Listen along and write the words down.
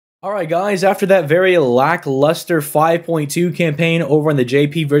Alright guys, after that very lackluster 5.2 campaign over on the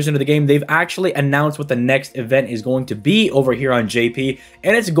JP version of the game, they've actually announced what the next event is going to be over here on JP,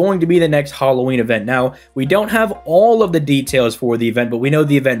 and it's going to be the next Halloween event. Now, we don't have all of the details for the event, but we know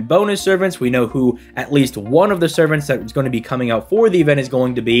the event bonus servants, we know who at least one of the servants that is going to be coming out for the event is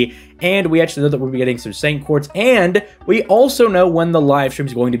going to be, and we actually know that we'll be getting some Saint Quartz, and we also know when the live stream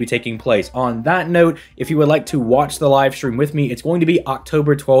is going to be taking place. On that note, if you would like to watch the live stream with me, it's going to be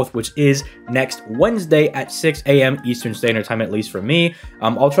October 12th, which is next Wednesday at 6 a.m. Eastern Standard Time, at least for me.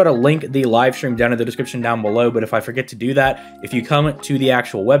 I'll try to link the live stream down in the description down below, but if I forget to do that, if you come to the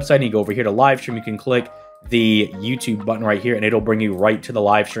actual website and you go over here to live stream, you can click the YouTube button right here and it'll bring you right to the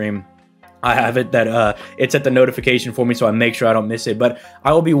live stream. I have it that it's at the notification for me, so I make sure I don't miss it, but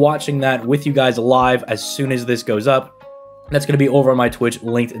I will be watching that with you guys live as soon as this goes up. That's going to be over on my Twitch,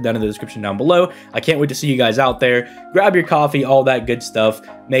 linked down in the description down below. I can't wait to see you guys out there. Grab your coffee, all that good stuff.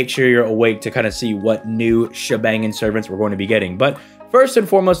 Make sure you're awake to kind of see what new shebangin' servants we're going to be getting. But first and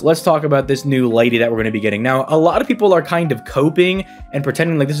foremost, let's talk about this new lady that we're going to be getting. Now, a lot of people are kind of coping and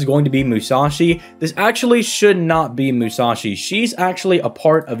pretending like this is going to be Musashi. This actually should not be Musashi. She's actually a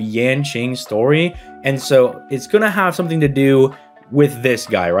part of Yan Qing's story, and so it's going to have something to do with this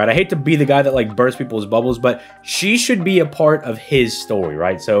guy, right? I hate to be the guy that like bursts people's bubbles, but she should be a part of his story,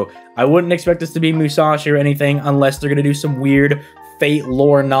 right? So I wouldn't expect this to be Musashi or anything unless they're gonna do some weird Fate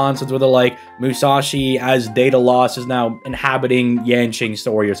lore nonsense where they're like Musashi as data loss is now inhabiting Yan Qing's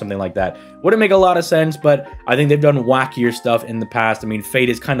story or something like that. Wouldn't make a lot of sense, but I think they've done wackier stuff in the past. I mean, Fate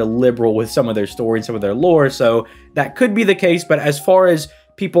is kind of liberal with some of their story and some of their lore, so that could be the case. But as far as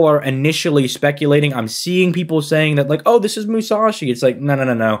people are initially speculating, I'm seeing people saying that like, oh, this is Musashi. It's like,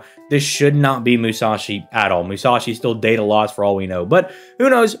 no. This should not be Musashi at all. Musashi's still data lost for all we know. But who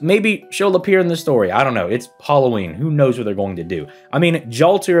knows? Maybe she'll appear in the story. I don't know. It's Halloween. Who knows what they're going to do? I mean,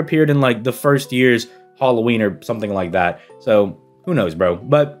 Jalter appeared in like the first year's Halloween or something like that. So who knows, bro?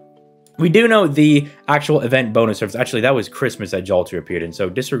 But we do know the actual event bonus servants. Actually, that was Christmas that Jalter appeared in, so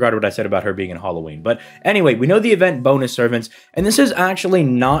disregard what I said about her being in Halloween. But anyway, we know the event bonus servants, and this is actually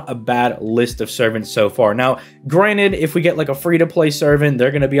not a bad list of servants so far. Now, granted, if we get like a free-to-play servant,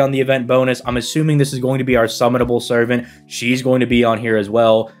 they're going to be on the event bonus. I'm assuming this is going to be our summonable servant. She's going to be on here as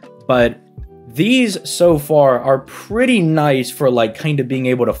well, but these so far are pretty nice for like kind of being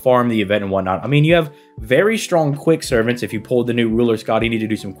able to farm the event and whatnot. I mean, you have very strong quick servants. If you pulled the new ruler Scott, you need to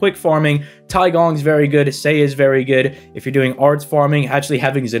do some quick farming. Taigong's very good. Sei is very good. If you're doing arts farming, actually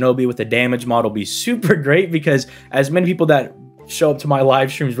having Zenobia with the damage mod will be super great, because as many people that show up to my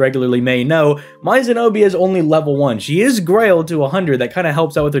live streams regularly may know, my Zenobia is only level 1. She is grailed to 100. That kind of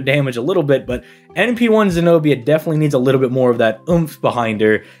helps out with her damage a little bit, but NP1 Zenobia definitely needs a little bit more of that oomph behind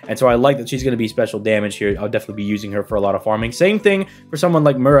her, and so I like that she's going to be special damage here. I'll definitely be using her for a lot of farming. Same thing for someone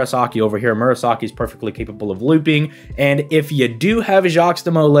like Murasaki over here. Murasaki is perfectly capable of looping, and if you do have Jacques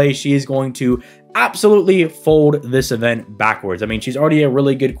de Molay, she is going to absolutely fold this event backwards. I mean, she's already a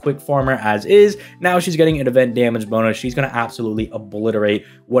really good quick farmer as is. Now she's getting an event damage bonus. She's going to absolutely obliterate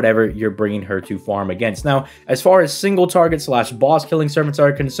whatever you're bringing her to farm against. Now, as far as single target / boss killing servants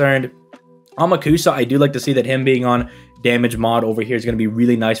are concerned, Amakusa, I do like to see that him being on damage mod over here is going to be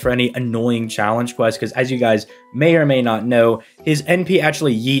really nice for any annoying challenge quest, because as you guys may or may not know, his NP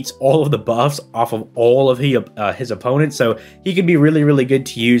actually yeets all of the buffs off of all of his opponents, so he could be really good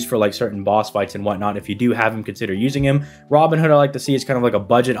to use for like certain boss fights and whatnot. If you do have him, consider using him. Robin Hood, I like to see, is kind of like a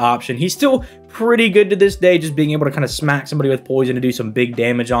budget option. He's still pretty good to this day, just being able to kind of smack somebody with poison and do some big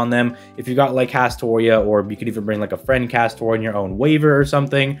damage on them. If you got like Castoria, or you could even bring like a friend Castor in your own waiver or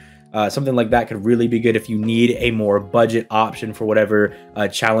something. Something like that could really be good if you need a more budget option for whatever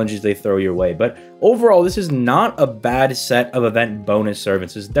challenges they throw your way. But overall, this is not a bad set of event bonus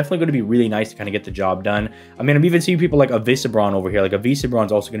servants. It's definitely going to be really nice to kind of get the job done. I mean, I'm even seeing people like Avisabron over here. Like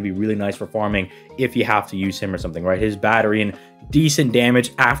Avisabron's also going to be really nice for farming if you have to use him or something, right? His battery and decent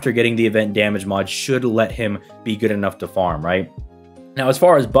damage after getting the event damage mod should let him be good enough to farm, right? Now, as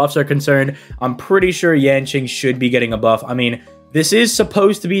far as buffs are concerned, I'm pretty sure Yan Qing should be getting a buff. I mean, this is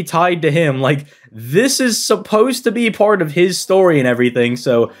supposed to be tied to him. Like, this is supposed to be part of his story and everything,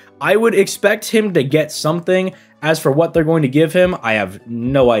 so I would expect him to get something. As for what they're going to give him, I have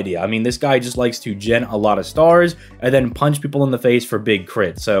no idea. I mean, this guy just likes to gen a lot of stars and then punch people in the face for big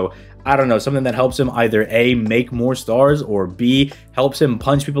crits. So, I don't know, something that helps him either A, make more stars, or B, helps him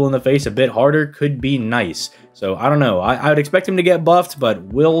punch people in the face a bit harder could be nice. So, I don't know. I would expect him to get buffed, but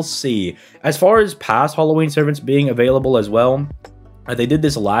we'll see. As far as past Halloween servants being available as well, They did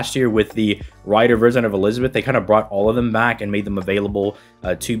this last year with the Rider version of Elizabeth. They kind of brought all of them back and made them available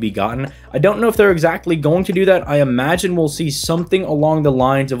to be gotten. I don't know if they're exactly going to do that. I imagine we'll see something along the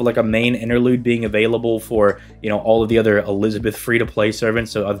lines of like a main interlude being available for, you know, all of the other Elizabeth free-to-play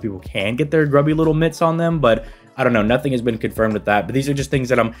servants so other people can get their grubby little mitts on them, but I don't know, nothing has been confirmed with that, but these are just things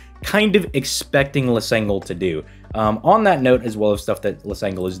that I'm kind of expecting Lysangle to do. On that note, as well as stuff that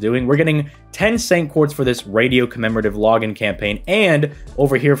Lysangle is doing, we're getting 10 Saint Quartz for this radio commemorative login campaign, and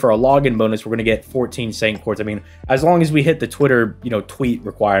over here for a login bonus, we're going to get 14 Saint Quartz. I mean, as long as we hit the Twitter, you know, tweet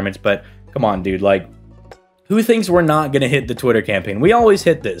requirements, but come on, dude, like, who thinks we're not going to hit the Twitter campaign? We always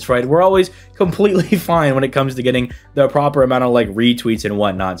hit this, right? We're always completely fine when it comes to getting the proper amount of, like, retweets and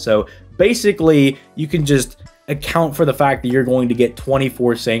whatnot. So, basically, you can just account for the fact that you're going to get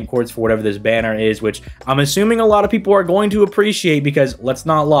 24 Saint Quartz for whatever this banner is, which I'm assuming a lot of people are going to appreciate because, let's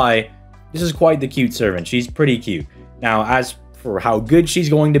not lie, this is quite the cute servant. She's pretty cute. Now, as for how good she's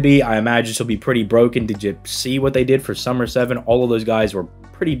going to be, I imagine she'll be pretty broken. Did you see what they did for Summer 7? All of those guys were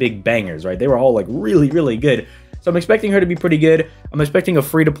pretty big bangers, right? They were all like really, really good. So I'm expecting her to be pretty good. I'm expecting a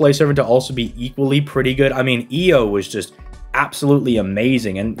free-to-play servant to also be equally pretty good. I mean, EO was just absolutely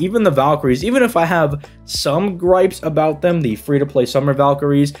amazing, and even the Valkyries, even if I have some gripes about them, the free-to-play Summer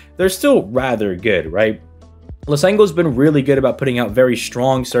Valkyries, they're still rather good, right? Lysangle's been really good about putting out very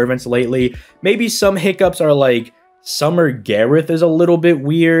strong servants lately. Maybe some hiccups are like Summer Gareth is a little bit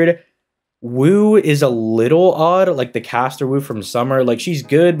weird. Wu is a little odd, like the caster Wu from Summer. Like, she's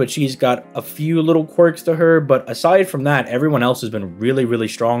good, but she's got a few little quirks to her. But aside from that, everyone else has been really, really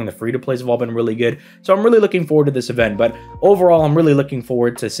strong. The free-to-plays have all been really good. So I'm really looking forward to this event. But overall, I'm really looking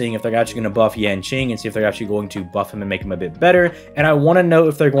forward to seeing if they're actually going to buff Yanqing and see if they're actually going to buff him and make him a bit better. And I want to know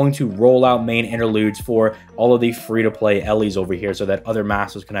if they're going to roll out main interludes for all of the free-to-play Ellies over here so that other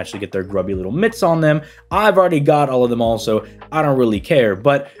masters can actually get their grubby little mitts on them. I've already got all of them also. I don't really care,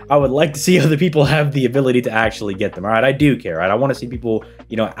 but I would like to see other people have the ability to actually get them. All right, I do care. Right? I want to see people,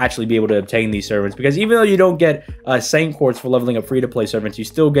 you know, actually be able to obtain these servants, because even though you don't get Saint Quartz for leveling up free-to-play servants, you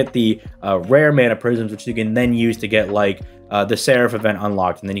still get the rare mana prisms, which you can then use to get like the Seraph event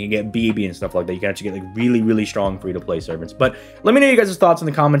unlocked, and then you can get BB and stuff like that. You can actually get like really, really strong free-to-play servants. But let me know you guys' thoughts in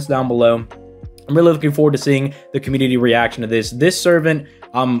the comments down below. I'm really looking forward to seeing the community reaction to this. This servant,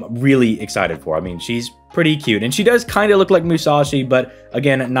 I'm really excited for. I mean, she's pretty cute, and she does kind of look like Musashi, but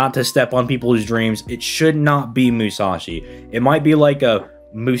again, not to step on people's dreams, it should not be Musashi. It might be like a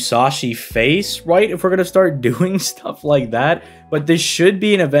Musashi face, right, if we're going to start doing stuff like that, but this should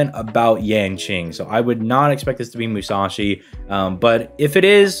be an event about Yanqing, so I would not expect this to be Musashi, but if it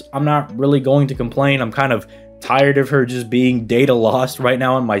is, I'm not really going to complain. I'm kind of tired of her just being data lost right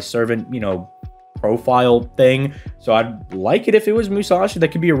now on my servant, you know, profile thing, so I'd like it if it was Musashi. That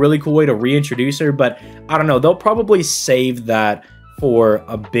could be a really cool way to reintroduce her, but I don't know, they'll probably save that for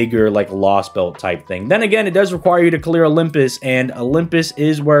a bigger like Lost Belt type thing. Then again, it does require you to clear Olympus, and Olympus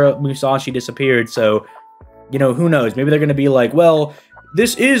is where Musashi disappeared, so you know, who knows, maybe they're going to be like, well,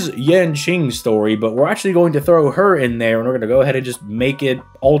 this is Yanqing's story, but we're actually going to throw her in there, and we're going to go ahead and just make it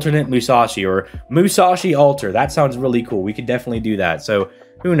alternate Musashi, or Musashi Alter. That sounds really cool. We could definitely do that, so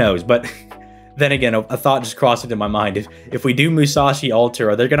who knows, but then again, a thought just crossed into my mind. If we do Musashi Alter,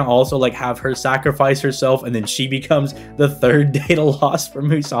 are they going to also like have her sacrifice herself and then she becomes the third data loss for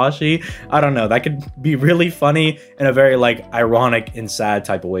Musashi? I don't know. That could be really funny in a very like ironic and sad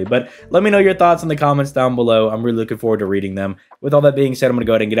type of way. But let me know your thoughts in the comments down below. I'm really looking forward to reading them. With all that being said, I'm going to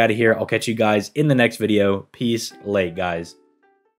go ahead and get out of here. I'll catch you guys in the next video. Peace, late guys.